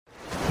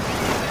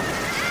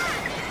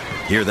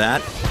Hear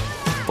that?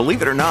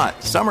 Believe it or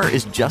not, summer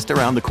is just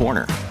around the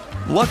corner.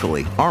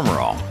 Luckily, Armor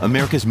All,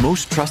 America's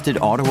most trusted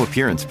auto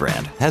appearance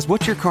brand, has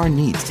what your car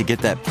needs to get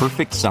that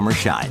perfect summer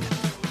shine.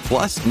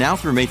 Plus, now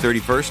through May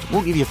 31st,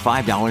 we'll give you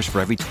 $5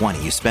 for every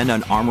 $20 you spend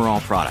on Armor All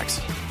products.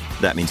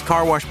 That means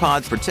car wash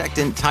pods,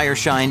 protectant, tire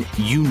shine,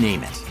 you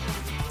name it.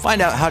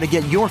 Find out how to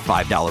get your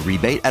 $5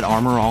 rebate at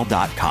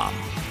armorall.com.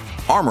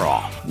 Armor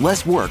All,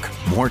 less work,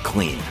 more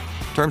clean.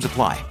 Terms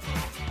apply.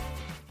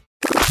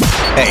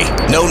 Hey,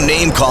 no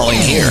name calling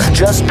here.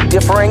 Just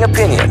differing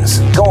opinions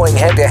going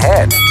head to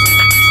head.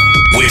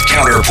 With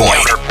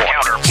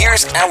Counterpoint.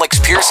 Here's Alex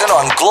Pearson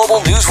on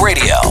Global News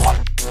Radio.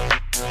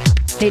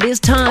 It is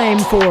time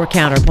for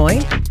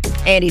Counterpoint.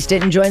 Andy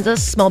Stinton joins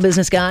us, small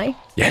business guy.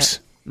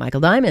 Yes.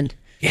 Michael Diamond,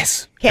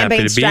 Yes.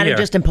 campaign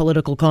strategist and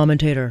political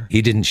commentator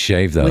He didn't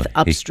shave, though. with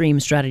Upstream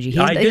Strategy. He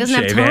I doesn't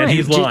have shave, time. man.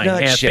 He's lying.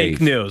 not Yeah, shave.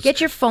 fake news.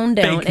 Get your phone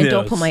down Fake and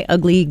don't news. put my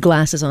ugly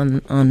glasses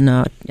on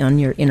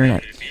your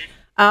internet.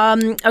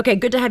 Okay,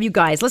 good to have you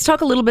guys. Let's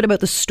talk a little bit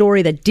about the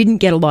story that didn't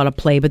get a lot of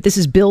play, but this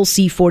is Bill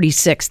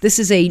C-46. This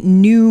is a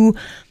new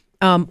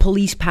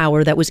police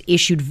power that was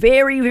issued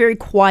very, very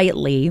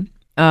quietly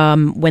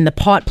when the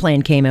pot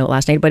plan came out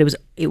last night, but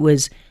it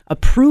was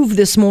approved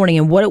this morning,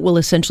 and what it will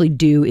essentially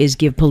do is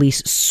give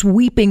police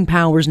sweeping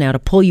powers now to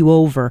pull you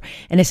over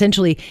and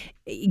essentially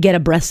get a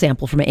breath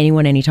sample from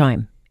anyone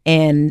anytime.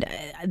 And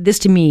this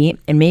to me,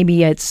 and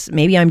maybe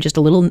I'm just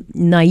a little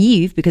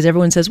naive because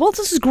everyone says, well,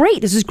 this is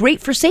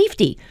great for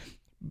safety.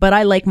 But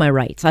I like my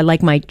rights. I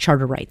like my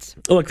charter rights.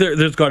 Look,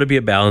 there's got to be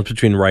a balance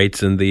between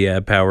rights and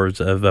the powers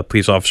of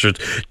police officers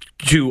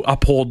to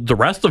uphold the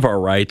rest of our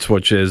rights,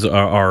 which is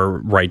our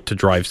right to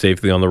drive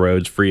safely on the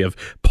roads, free of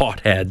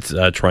potheads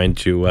trying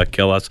to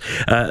kill us.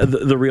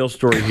 The real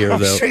story here,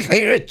 though.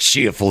 You're a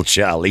cheerful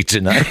Charlie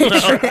tonight.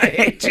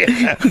 Right?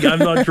 I'm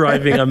not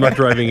driving on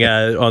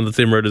the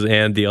same road as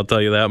Andy. I'll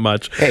tell you that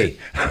much. Hey,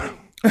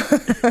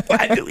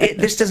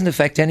 this doesn't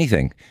affect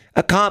anything.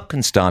 A cop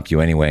can stop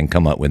you anyway and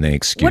come up with an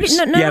excuse. You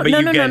can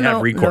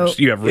have recourse.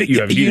 You have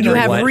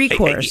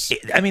recourse.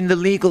 I mean, the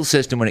legal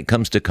system, when it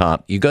comes to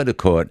cop, you go to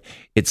court,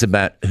 it's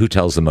about who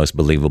tells the most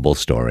believable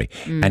story.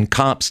 And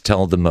cops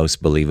tell the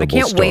most believable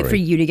story. I can't wait for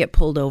you to get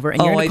pulled over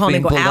and you're going to call me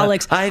and go,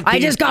 Alex, I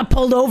just got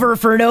pulled over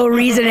for no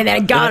reason and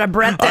then got a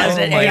breath test.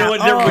 There would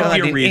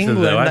be a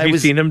reason, though. Have you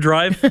seen him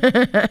drive?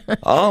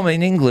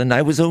 In England,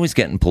 I was always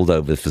getting pulled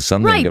over for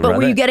something. Right, but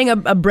were you getting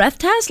a breath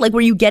test? Like,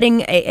 were you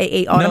getting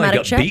a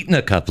automatic check? No, I got beaten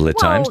a couple of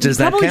times. Does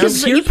that count?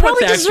 Here's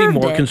what's actually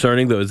more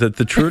concerning, though, is that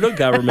the Trudeau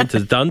government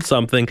has done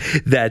something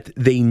that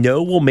they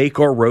know will make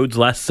our roads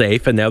less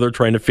safe, and now they're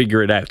trying to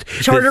figure it out.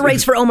 Charter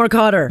rights for Omar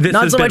Khadr,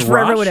 not so much for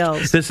everyone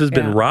else. This has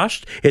been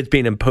rushed. It's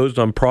been imposed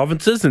on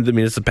provinces, and the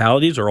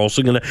municipalities are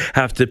also going to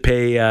have to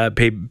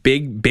pay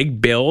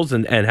big bills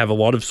and have a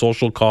lot of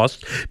social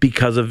costs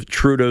because of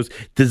Trudeau's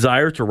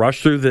desire to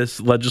rush through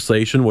this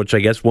legislation, which I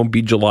guess won't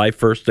be July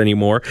 1st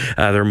anymore.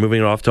 They're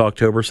moving it off to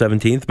October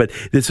 17th, but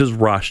this is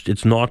rushed.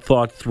 It's not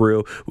thought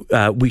through.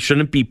 We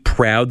shouldn't be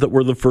proud that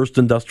we're the first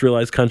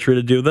industrialized country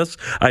to do this.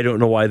 I don't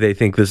know why they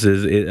think this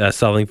is a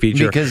selling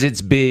feature. Because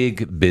it's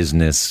big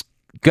business.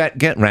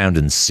 Get round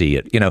and see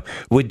it.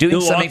 We're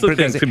doing something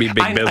progressive.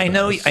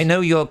 I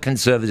know your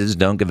conservatives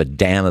don't give a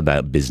damn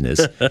about business,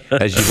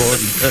 as you've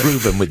already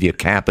proven with your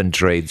cap and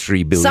trade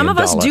 $3 billion. Some of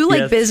us do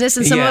like business,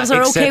 and some of us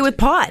are okay with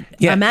pot.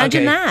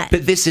 Imagine that.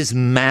 But this is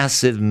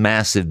massive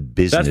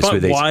business.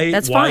 That's fine.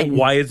 That's fine.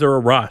 Why is there a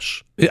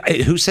rush?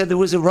 Who said there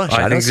was a rush?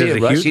 I don't see a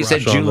rush. He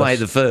said July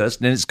the 1st,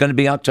 and it's going to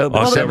be October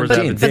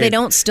 17th. But they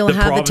don't still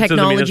have the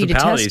technology to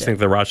test it. Think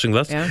they're rushing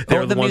this? Yeah.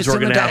 They're the ones who are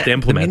going to have to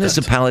implement it. The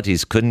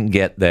municipalities couldn't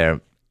get their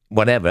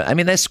whatever. I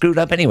mean, they're screwed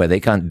up anyway. They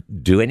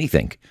can't do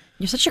anything.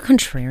 You're such a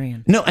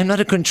contrarian. No, I'm not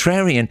a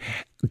contrarian.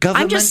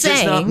 Government does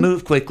not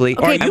move quickly.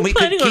 Okay, are you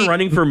planning on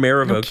running for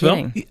mayor of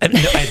Oakville?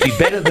 I'd be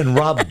better than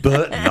Rob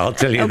Burton, I'll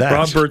tell you that.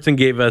 Rob Burton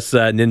gave us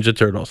Ninja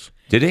Turtles.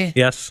 Did he?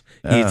 Yes.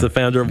 He's the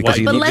founder of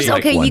White.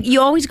 But you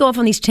always go off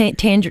on these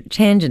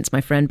tangents, my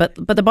friend. But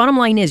the bottom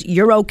line is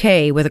you're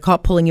okay with a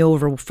cop pulling you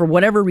over for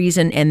whatever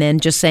reason and then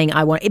just saying,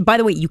 I want... By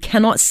the way, you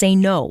cannot say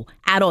no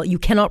at all. You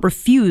cannot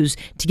refuse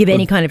to give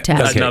any kind of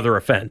test. That's another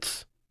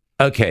offense.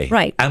 Okay.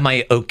 Right. Am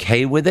I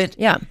okay with it?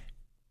 Yeah.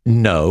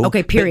 No.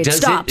 Okay, period.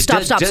 Stop.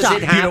 Does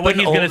it happen you know what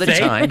he's all the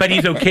time? But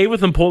he's okay with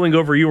them pulling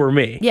over you or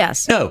me.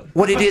 Yes. No.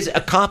 What it is,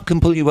 a cop can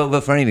pull you over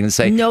for anything and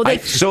say, no, I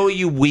saw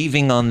you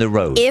weaving on the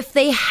road. If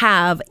they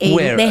have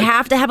they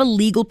have to have a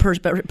legal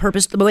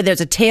purpose.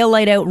 There's a tail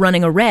light out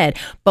running a red,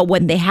 but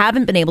what they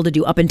haven't been able to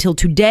do up until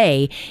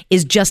today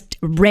is just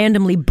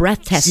randomly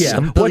breath test. Yeah.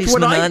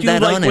 What I do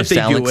like what they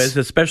do is,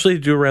 especially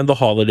do around the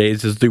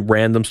holidays, is the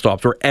random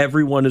stops where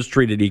everyone is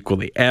treated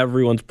equally.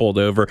 Everyone's pulled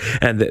over,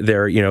 and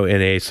they're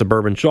in a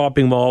suburban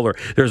shopping mall, or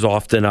there's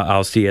often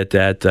I'll see it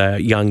at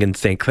Yonge and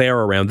St. Clair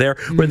around there,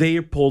 where they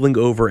are pulling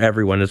over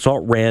everyone. It's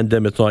not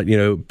random. It's not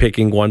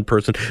picking one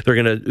person. They're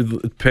going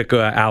to pick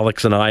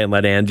Alex and I and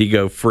let Andy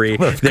go free.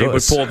 Well, they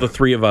would pull the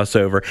three of us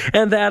over,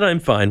 and that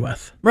I'm fine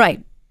with.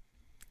 Right.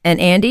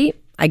 And Andy,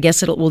 I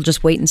guess we'll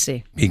just wait and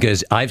see.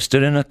 Because I've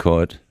stood in a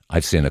court.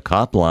 I've seen a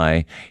cop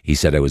lie. He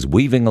said I was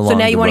weaving along. So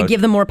now you want to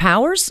give them more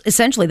powers?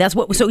 Essentially, that's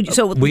what. So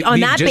on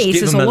that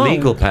basis give them alone, a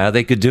legal power.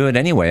 They could do it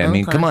anyway. I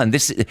mean, come on.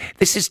 This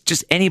is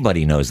just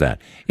anybody knows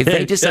that. If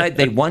they decide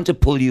they want to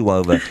pull you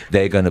over,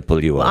 they're going to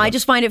pull you over. I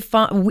just find it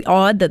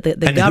odd that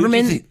the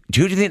government.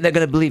 Who do you think they're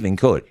going to believe in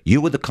court?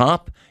 You were the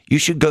cop. You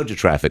should go to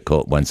traffic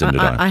court once in a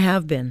time. I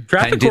have been.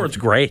 Traffic court's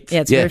great.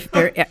 Yeah, there's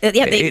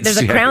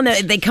a crown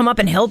that they come up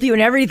and help you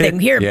and everything.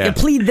 Here, you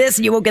plead this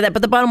and you won't get that.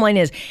 But the bottom line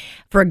is,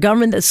 for a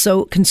government that's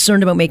so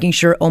concerned about making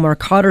sure Omar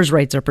Khadr's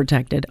rights are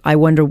protected, I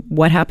wonder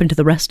what happened to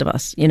the rest of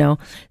us,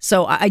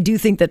 So I do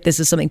think that this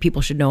is something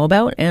people should know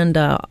about, and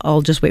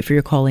I'll just wait for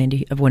your call,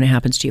 Andy, of when it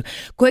happens to you.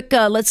 Quick,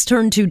 let's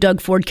turn to Doug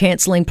Ford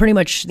canceling pretty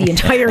much the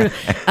entire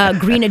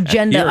green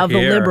agenda of the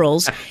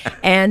Liberals.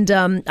 And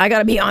I got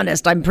to be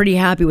honest, I'm pretty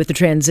happy with the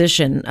transition.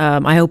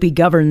 I hope he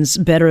governs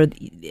better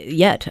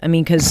yet. I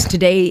mean, because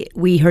today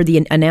we heard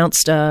the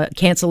announced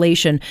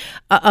cancellation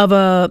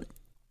of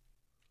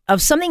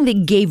something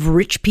that gave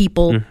rich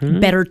people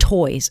better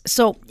toys.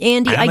 So,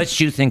 Andy, how much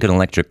do you think an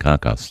electric car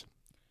costs?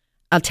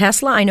 A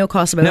Tesla, I know,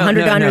 costs about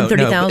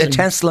 $130,000. A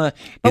Tesla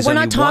but we're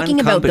not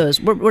talking about those.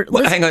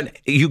 Hang on.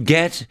 You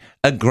get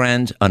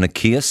 $1,000 on a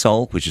Kia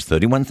Soul, which is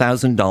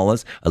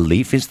 $31,000. A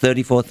Leaf is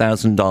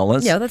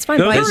 $34,000. Yeah, that's fine.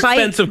 Those are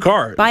expensive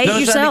cars. Buy it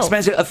yourself. It's not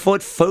expensive. A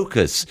Ford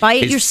Focus buy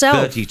it is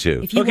yourself.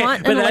 $32,000. If you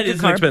want an electric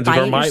car, expensive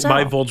car.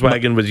 My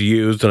Volkswagen was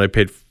used, and I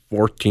paid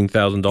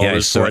 $14,000 I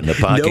saw it in the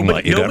parking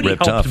lot. You got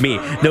ripped off.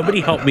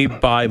 Nobody helped me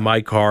buy my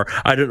car.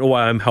 I don't know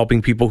why I'm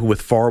helping people who with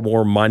far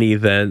more money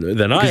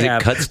than I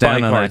have. It cuts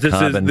down on that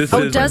carbon. This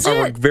is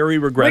a very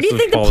regressive Where do you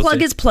think policy. the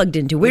plug is plugged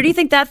into? Where do you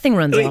think that thing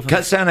runs off of? It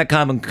cuts down a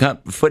carbon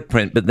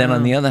footprint, but then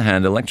on the other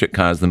hand, electric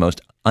cars are the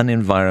most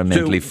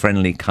unenvironmentally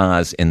friendly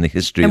cars in the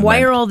history and of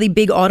why are all the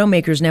big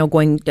automakers now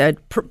going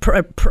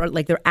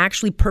like they're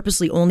actually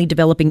purposely only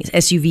developing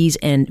SUVs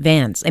and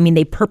vans? I mean,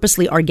 they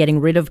purposely are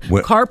getting rid of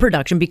car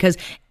production because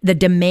the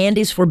demand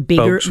is for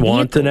bigger folks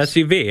want an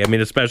SUV. I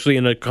mean, especially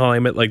in a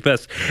climate like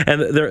this,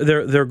 and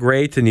they're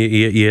great and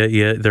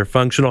they're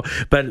functional.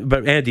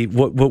 But Andy,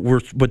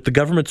 what the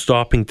government's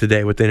stopping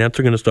today, what they announced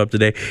they're going to stop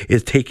today,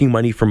 is taking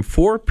money from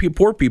poor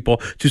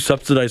people to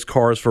subsidize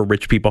cars for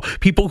rich people.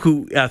 People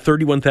who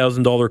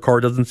 $31,000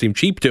 car doesn't seem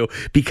cheap to,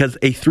 because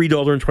a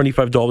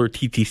 $3.25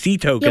 TTC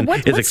token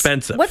is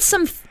expensive. What's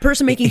some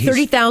person making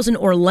 $30,000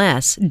 or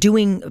less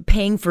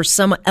paying for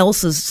someone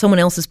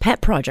else's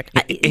pet project?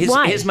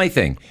 Why? Here's my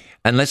thing.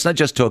 And let's not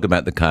just talk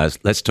about the cars.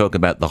 Let's talk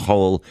about the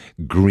whole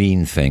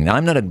green thing. Now,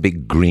 I'm not a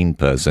big green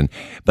person,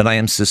 but I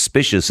am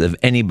suspicious of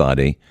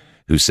anybody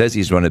who says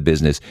he's run a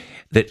business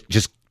that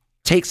just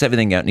takes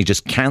everything out and he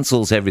just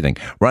cancels everything,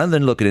 rather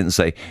than look at it and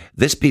say,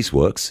 this piece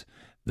works,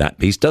 that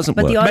piece doesn't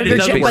work.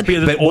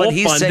 But what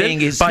he's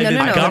saying is, I'm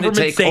going to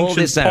take all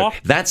this out.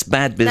 That's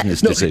bad business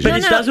decision.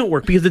 But it doesn't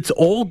work because it's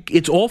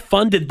all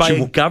funded by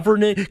a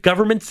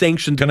government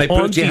sanctioned. Can I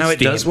prove to you how it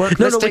does work?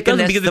 No, it doesn't, because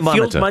it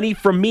steals money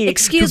from me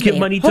to give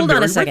money to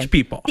very rich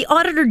people. The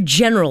Auditor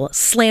General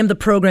slammed the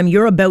program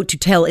you're about to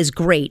tell is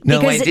great. No,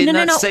 I did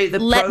not say the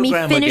program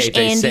were great.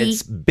 I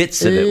said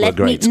bits of it were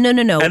great.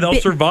 No. And they'll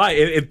survive.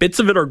 If bits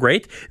of it are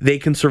great, they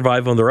can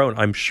survive on their own.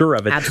 I'm sure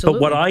of it. Absolutely.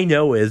 But what I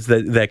know is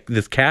that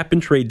this cap and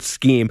trade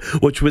scheme,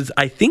 which was,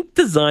 I think,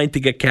 designed to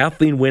get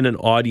Kathleen Wynne an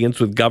audience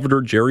with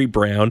Governor Jerry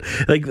Brown.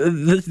 Like,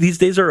 these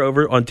days are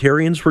over.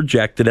 Ontarians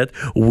rejected it.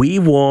 We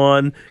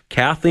won.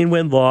 Kathleen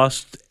Wynne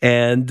lost.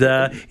 And,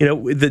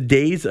 the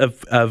days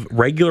of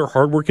regular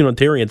hardworking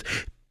Ontarians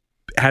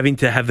having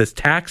to have this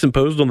tax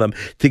imposed on them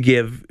to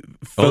give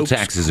folks... All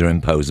taxes are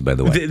imposed, by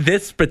the way.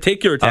 This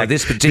particular tax...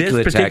 this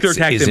particular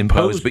tax is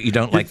imposed, but you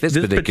don't like this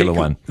particular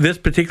one. This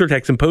particular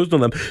tax imposed on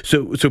them.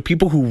 So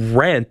people who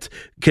rent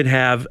can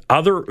have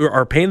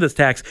are paying this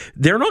tax.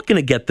 They're not going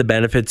to get the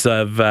benefits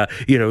of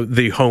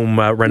the home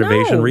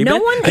renovation rebate. No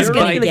one is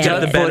going to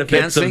get the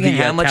benefits of the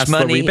how much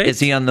Tesla money rebate.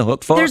 Is he on the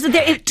hook for?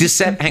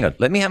 Hang on,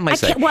 let me have my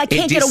say. I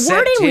can't get a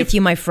word in with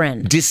you, my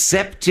friend.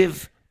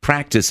 Deceptive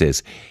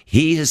practices.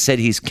 He has said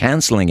he's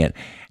canceling it.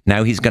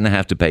 Now he's going to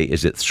have to pay,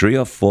 is it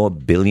 $3 or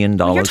 $4 billion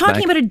You're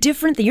talking about a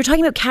different thing. You're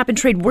talking about cap and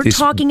trade. He was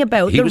talking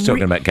about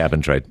cap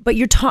and trade. But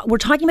we're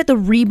talking about the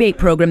rebate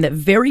program that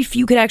very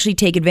few could actually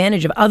take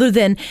advantage of, other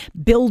than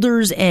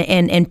builders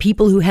and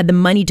people who had the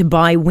money to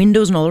buy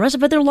windows and all the rest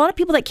of it. There are a lot of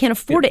people that can't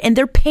afford it, and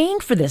they're paying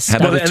for this stuff.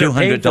 How about a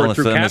 $200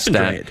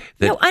 thermostat?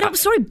 No, I'm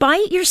sorry. Buy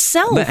it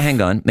yourself. But hang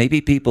on.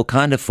 Maybe people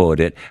can't afford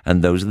it,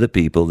 and those are the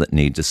people that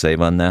need to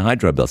save on their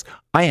hydro bills.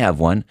 I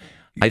have one.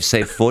 I've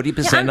saved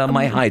 40% on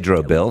my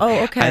hydro bill.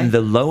 Oh, okay. And the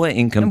lower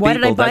income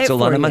people, that's a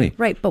lot of money.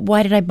 Right, but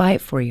why did I buy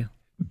it for you?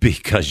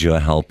 Because you're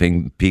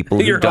helping people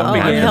who don't have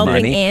money. I'm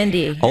helping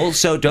Andy.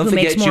 Also, don't who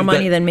forget makes more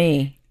money than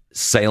me.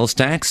 sales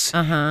tax.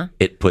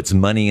 It puts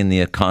money in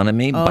the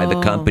economy by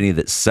the company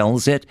that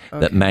sells it,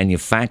 that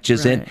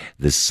manufactures it.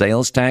 The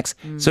sales tax.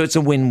 So it's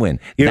a win-win.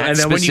 And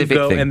then when you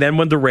go, and then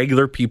when the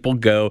regular people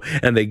go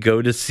and they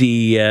go to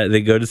see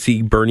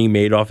Bernie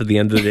Madoff at the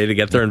end of the day to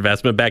get their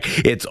investment back,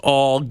 it's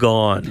all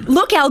gone.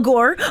 Look, Al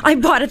Gore, I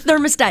bought a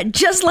thermostat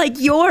just like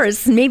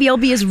yours. Maybe I'll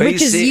be as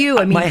rich as you.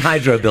 I mean, my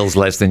hydro bill's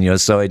less than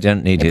yours, so I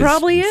don't need his.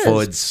 Probably is.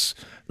 Ford's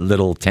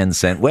little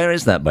 10-cent. Where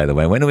is that, by the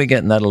way? When are we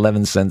getting that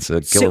 11 cents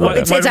a kilowatt?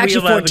 It's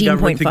actually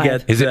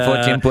 14.5. Is it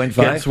 14.5?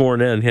 Get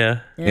sworn in, yeah.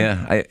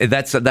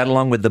 That's that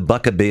along with the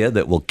buck of beer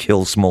that will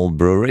kill small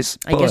breweries.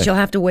 I guess you'll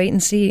have to wait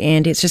and see,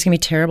 Andy. It's just going to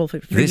be terrible for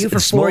you for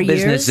 4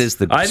 years.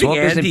 I think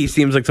Andy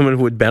seems like someone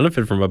who would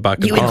benefit from a buck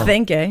of beer. You would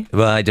think, eh?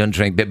 Well, I don't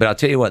drink beer, but I'll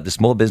tell you what, the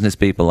small business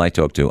people I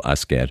talk to are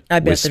scared.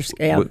 I bet they're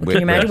scared. Can you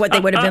imagine what they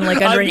would have been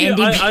like under an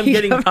NDP? I'm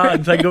getting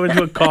hugs. I go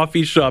into a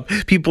coffee shop.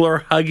 People are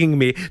hugging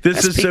me.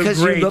 This is so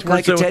great.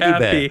 We're so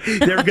happy.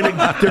 They're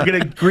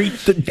gonna greet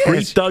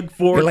Doug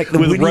Ford like the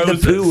with Winnie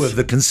roses. the Pooh of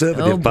the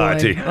Conservative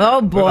Party.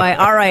 Oh boy!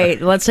 All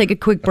right, let's take a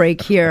quick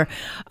break here.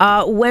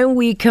 When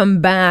we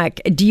come back,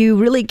 do you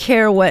really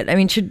care what? I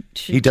mean, should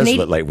he does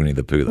look like Winnie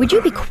the Pooh? Though. Would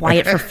you be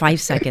quiet for 5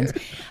 seconds?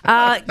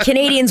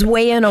 Canadians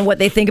weigh in on what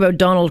they think about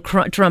Donald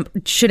Trump.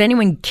 Should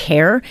anyone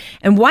care?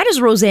 And why does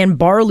Roseanne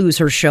Barr lose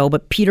her show,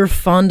 but Peter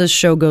Fonda's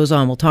show goes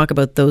on? We'll talk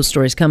about those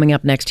stories coming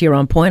up next here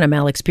on Point. I'm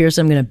Alex Pierce.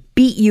 I'm going to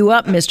beat you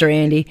up, Mr.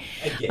 Andy,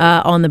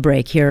 on the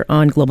break here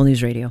on Global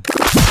News Radio.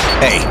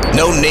 Hey,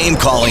 no name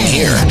calling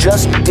here.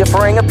 Just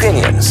differing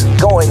opinions,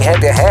 going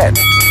head to head.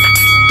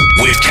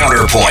 With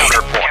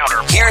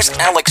Counterpoint. Here's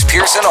Alex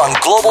Pearson on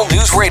Global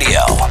News Radio.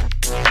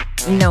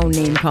 No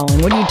name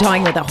calling. What are you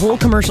talking about? The whole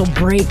commercial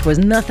break was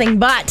nothing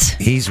but.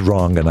 He's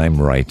wrong and I'm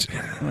right.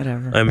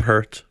 Whatever. I'm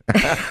hurt.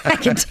 I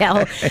can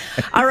tell.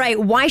 All right.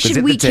 Why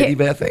should we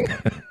care? Thing?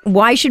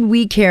 Why should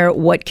we care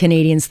what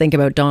Canadians think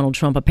about Donald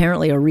Trump?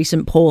 Apparently, a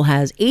recent poll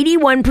has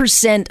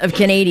 81% of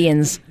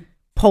Canadians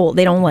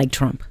they don't like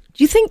Trump.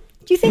 Do you think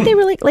they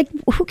really like?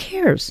 Who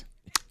cares?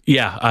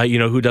 Yeah,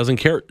 who doesn't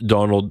care?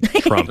 Donald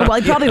Trump. Well,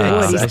 he probably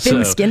would. He's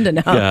thin-skinned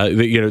enough.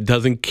 Yeah,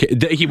 doesn't.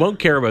 He won't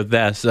care about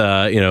this.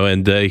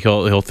 And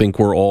he'll think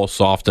we're all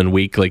soft and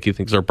weak, like he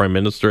thinks our prime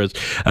minister is.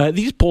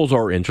 These polls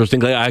are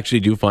interesting. I actually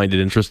do find it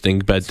interesting,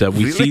 but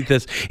we see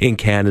this in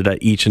Canada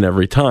each and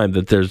every time.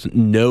 That there's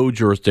no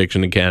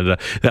jurisdiction in Canada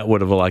that would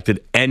have elected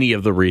any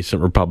of the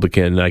recent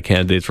Republican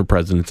candidates for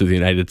president of the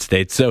United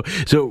States. So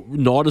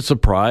not a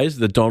surprise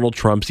that Donald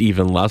Trump's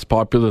even less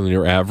popular than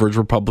your average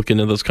Republican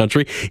in this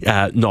country.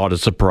 Not a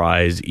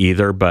surprise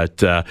either,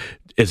 but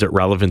is it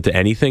relevant to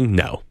anything?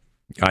 No.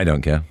 I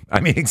don't care. I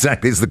mean,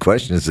 exactly is the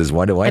question. Is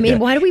why do I care?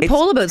 Why do we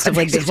poll about stuff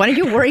like this? Why don't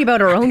you worry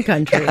about our own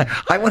country?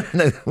 I want to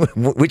know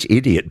which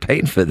idiot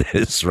paid for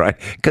this, right?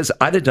 Because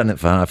I'd have done it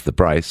for half the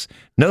price.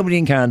 Nobody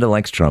in Canada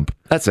likes Trump.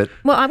 That's it.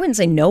 Well, I wouldn't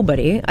say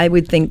nobody. I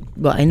would think,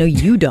 well, I know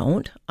you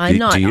don't. I'm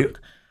not. Do you?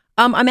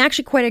 I'm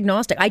actually quite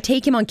agnostic. I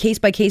take him on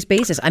case-by-case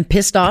basis. I'm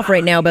pissed off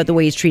right now about the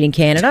way he's treating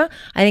Canada.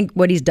 I think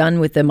what he's done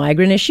with the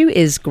migrant issue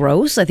is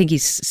gross. I think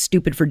he's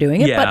stupid for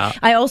doing it. Yeah. But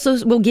I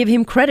also will give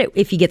him credit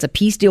if he gets a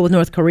peace deal with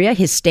North Korea.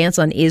 His stance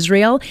on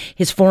Israel,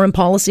 his foreign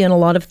policy on a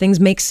lot of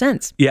things makes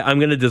sense. Yeah, I'm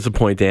going to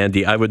disappoint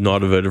Andy. I would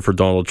not have voted for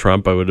Donald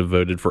Trump. I would have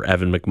voted for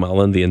Evan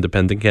McMullin, the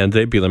independent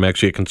candidate, because I'm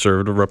actually a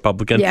conservative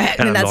Republican. Yeah,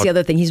 and that's the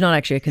other thing. He's not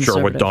actually a conservative.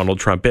 Sure what Donald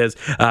Trump is.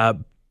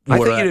 I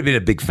think you'd have been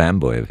a big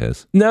fanboy of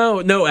his.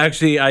 No,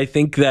 actually, I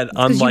think that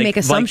unlike you make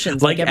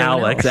assumptions like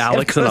Alex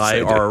and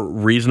I are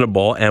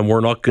reasonable, and we're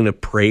not going to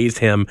praise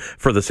him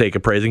for the sake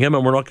of praising him,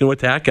 and we're not going to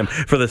attack him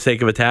for the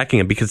sake of attacking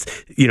him, because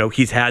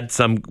he's had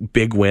some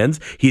big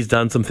wins. He's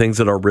done some things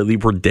that are really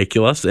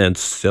ridiculous and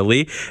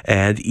silly,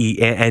 and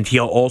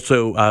he'll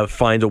also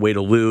find a way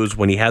to lose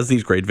when he has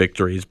these great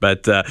victories.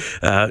 But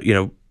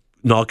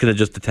not going to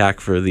just attack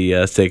for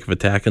the sake of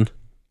attacking.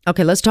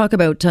 Okay, let's talk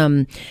about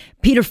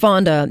Peter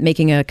Fonda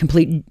making a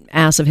complete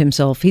ass of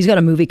himself. He's got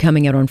a movie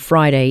coming out on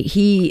Friday.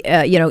 He,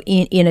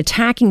 in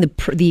attacking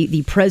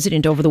the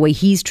president over the way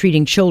he's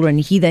treating children,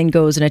 he then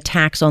goes and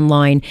attacks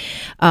online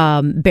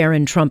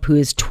Barron Trump, who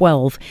is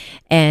 12,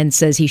 and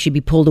says he should be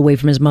pulled away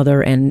from his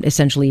mother and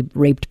essentially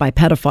raped by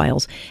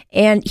pedophiles.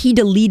 And he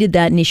deleted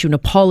that and issued an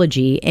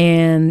apology.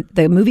 And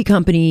the movie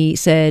company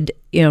said,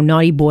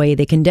 naughty boy,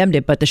 they condemned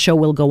it, but the show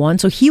will go on.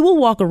 So he will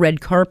walk a red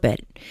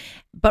carpet.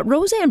 But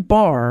Roseanne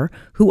Barr,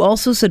 who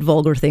also said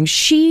vulgar things,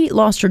 she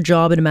lost her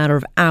job in a matter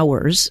of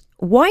hours.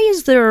 Why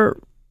is there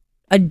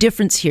a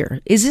difference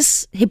here? Is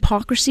this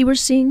hypocrisy we're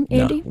seeing,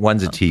 Andy? No,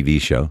 one's a TV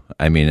show.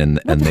 I mean,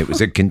 and it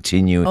was a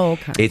continuing. Oh,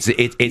 okay.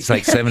 It's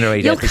like 7 or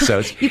 8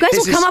 episodes. You guys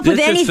will come up with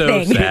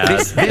anything.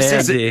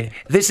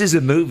 This is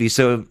a movie,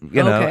 so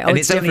and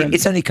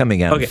it's only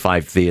coming out in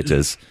 5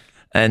 theaters.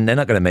 and they're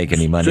not going to make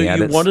any money out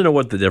of it. So you want to know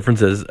what the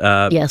difference is?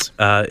 Yes.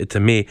 To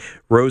me,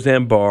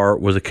 Roseanne Barr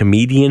was a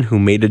comedian who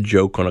made a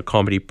joke on a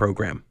comedy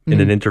program in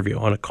an interview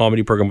on a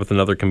comedy program with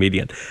another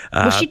comedian.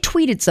 Well, she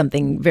tweeted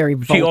something very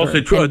vulgar. She also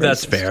tweeted.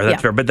 That's fair.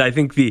 That's fair. But I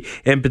think the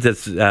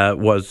impetus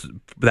was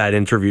that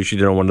interview she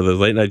did on one of those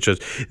late night shows.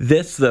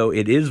 This, though,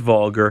 it is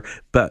vulgar,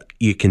 but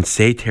you can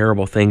say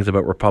terrible things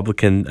about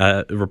Republican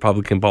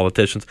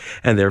politicians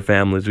and their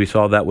families. We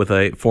saw that with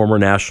a former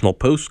National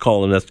Post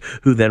columnist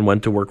who then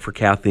went to work for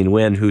Kathleen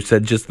Wynne, who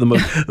said just the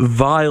most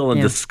vile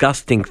and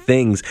disgusting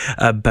things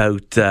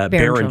about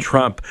Barron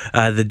Trump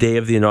the day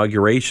of the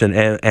inauguration,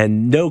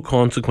 and no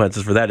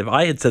consequences for that. If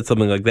I had said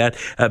something like that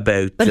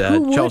about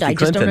Chelsea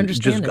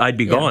Clinton, I'd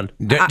be gone.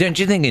 Don't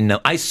you think?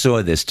 I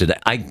saw this today.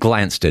 I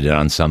glanced at it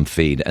on some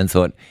feed and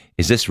thought,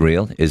 is this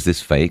real? Is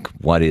this fake?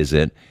 What is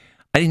it?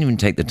 I didn't even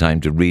take the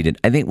time to read it.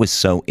 I think we're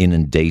so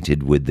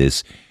inundated with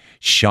this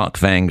shock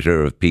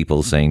factor of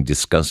people saying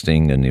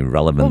disgusting and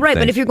irrelevant things.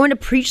 But if you're going to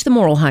preach the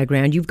moral high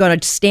ground, you've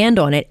got to stand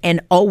on it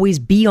and always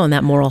be on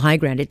that moral high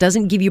ground. It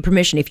doesn't give you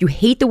permission. If you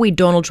hate the way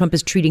Donald Trump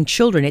is treating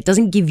children, it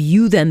doesn't give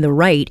you then the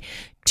right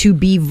to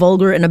be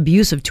vulgar and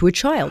abusive to a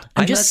child.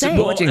 I'm just saying.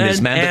 Supporting this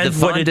man,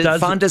 but the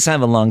Fondas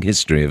have a long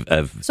history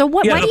of So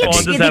what? Why do you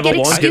get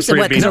excuse?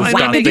 Because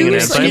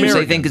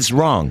I think it's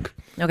wrong.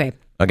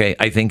 Okay,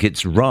 I think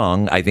it's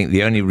wrong. I think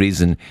the only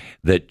reason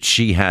that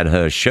she had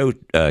her show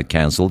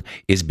cancelled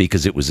is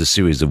because it was a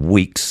series of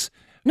weeks.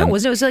 No, it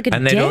was like a day.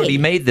 And they'd already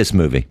made this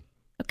movie.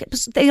 Okay,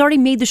 they already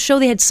made the show.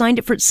 They had signed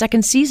it for its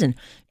second season.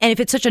 And if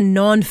it's such a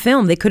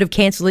non-film, they could have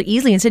canceled it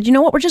easily and said, you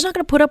know what, we're just not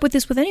going to put up with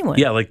this with anyone.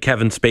 Yeah, like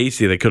Kevin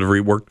Spacey, they could have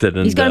reworked it.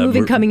 And, he's got a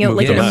movie coming out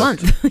in a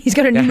month. He's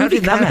got a new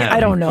movie coming out.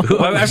 I don't know.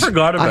 I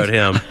forgot about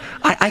him.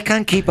 I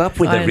can't keep up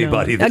with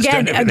everybody.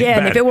 Again,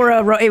 if it were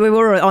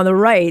on the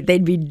right,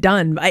 they'd be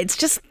done. It's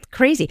just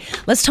crazy.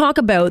 Let's talk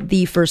about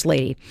the First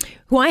Lady,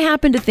 who I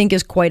happen to think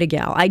is quite a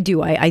gal. I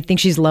do. I think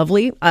she's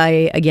lovely.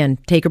 Again,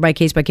 take her by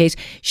case.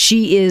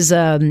 She is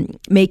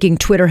making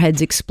Twitter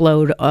heads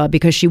explode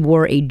because she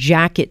wore a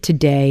jacket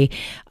today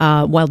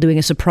while doing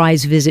a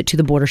surprise visit to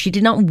the border. She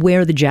did not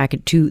wear the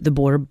jacket to the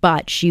border,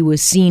 but she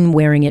was seen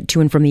wearing it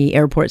to and from the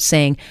airport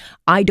saying,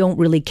 "I don't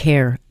really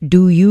care.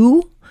 Do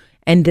you?"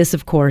 And this,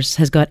 of course,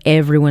 has got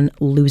everyone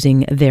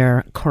losing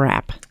their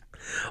crap.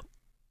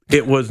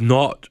 It was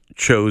not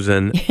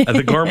chosen.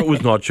 The garment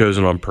was not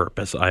chosen on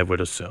purpose, I would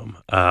assume.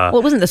 Well,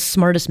 it wasn't the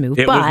smartest move.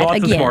 It was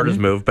not the smartest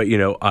move, but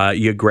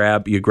you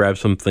grab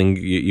something,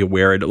 you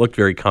wear it. It looked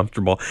very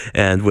comfortable,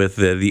 and with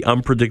the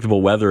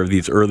unpredictable weather of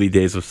these early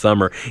days of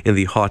summer in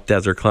the hot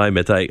desert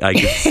climate, I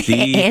could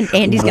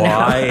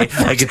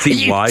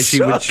see why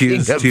she would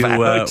choose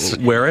to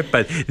wear it.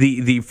 But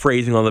the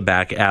phrasing on the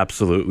back,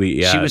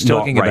 absolutely, she was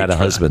talking about a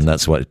husband.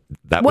 That's what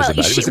that was about.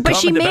 It was a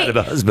comment about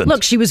a husband.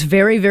 Look, she was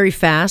very, very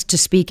fast to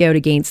speak out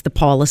against the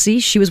policy.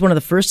 She was one of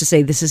the first to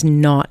say this is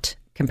not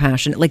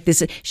compassionate. Like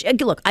this.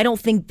 Look, I don't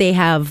think they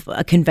have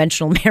a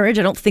conventional marriage.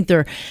 I don't think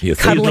they're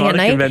cuddling at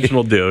night. He's not a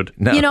conventional dude.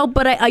 No.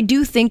 But I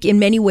do think in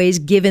many ways,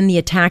 given the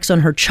attacks on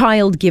her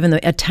child, given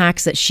the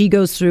attacks that she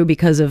goes through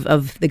because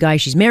of the guy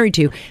she's married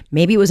to,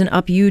 maybe it was an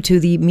up you to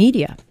the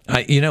media.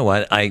 You know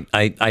what?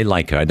 I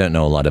like her. I don't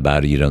know a lot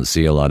about her. You don't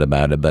see a lot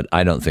about her, but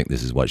I don't think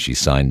this is what she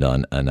signed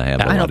on. And I have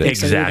a lot of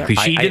exactly.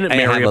 She didn't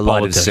marry a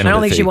politician. I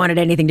don't think she wanted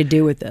anything to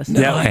do with this.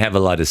 No, I have a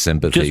lot of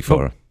sympathy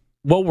for her.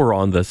 While we're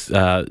on this,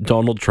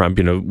 Donald Trump,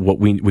 what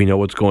we know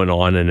what's going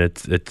on, and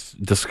it's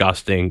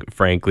disgusting,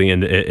 frankly,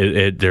 and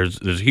there's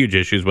huge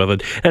issues with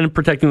it. And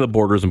protecting the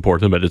border is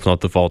important, but it's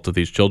not the fault of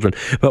these children.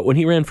 But when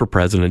he ran for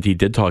president, he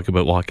did talk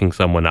about locking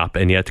someone up,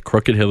 and yet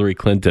crooked Hillary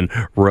Clinton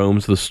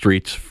roams the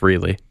streets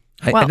freely.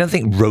 I don't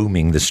think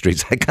roaming the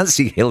streets. I can't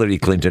see Hillary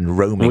Clinton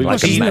roaming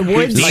like a mad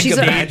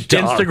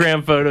dog.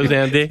 Instagram photos,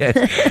 Andy.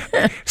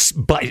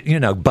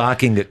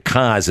 Barking at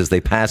cars as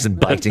they pass and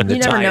biting the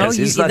tires.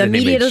 The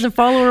media doesn't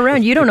follow her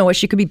around. You don't know what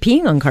she could be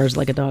peeing on cars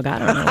like a dog. I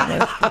don't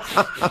know.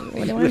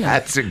 What do I know?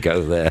 Had to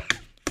go there.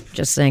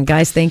 Just saying,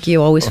 guys, thank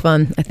you. Always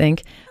fun, I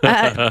think.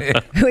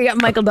 We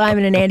got Michael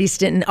Diamond and Andy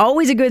Stinton.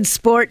 Always a good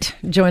sport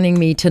joining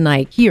me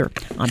tonight here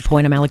on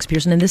Point. I'm Alex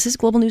Pearson, and this is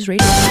Global News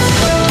Radio.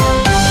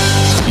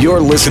 You're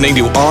listening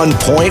to On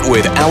Point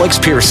with Alex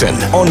Pearson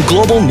on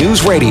Global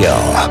News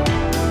Radio.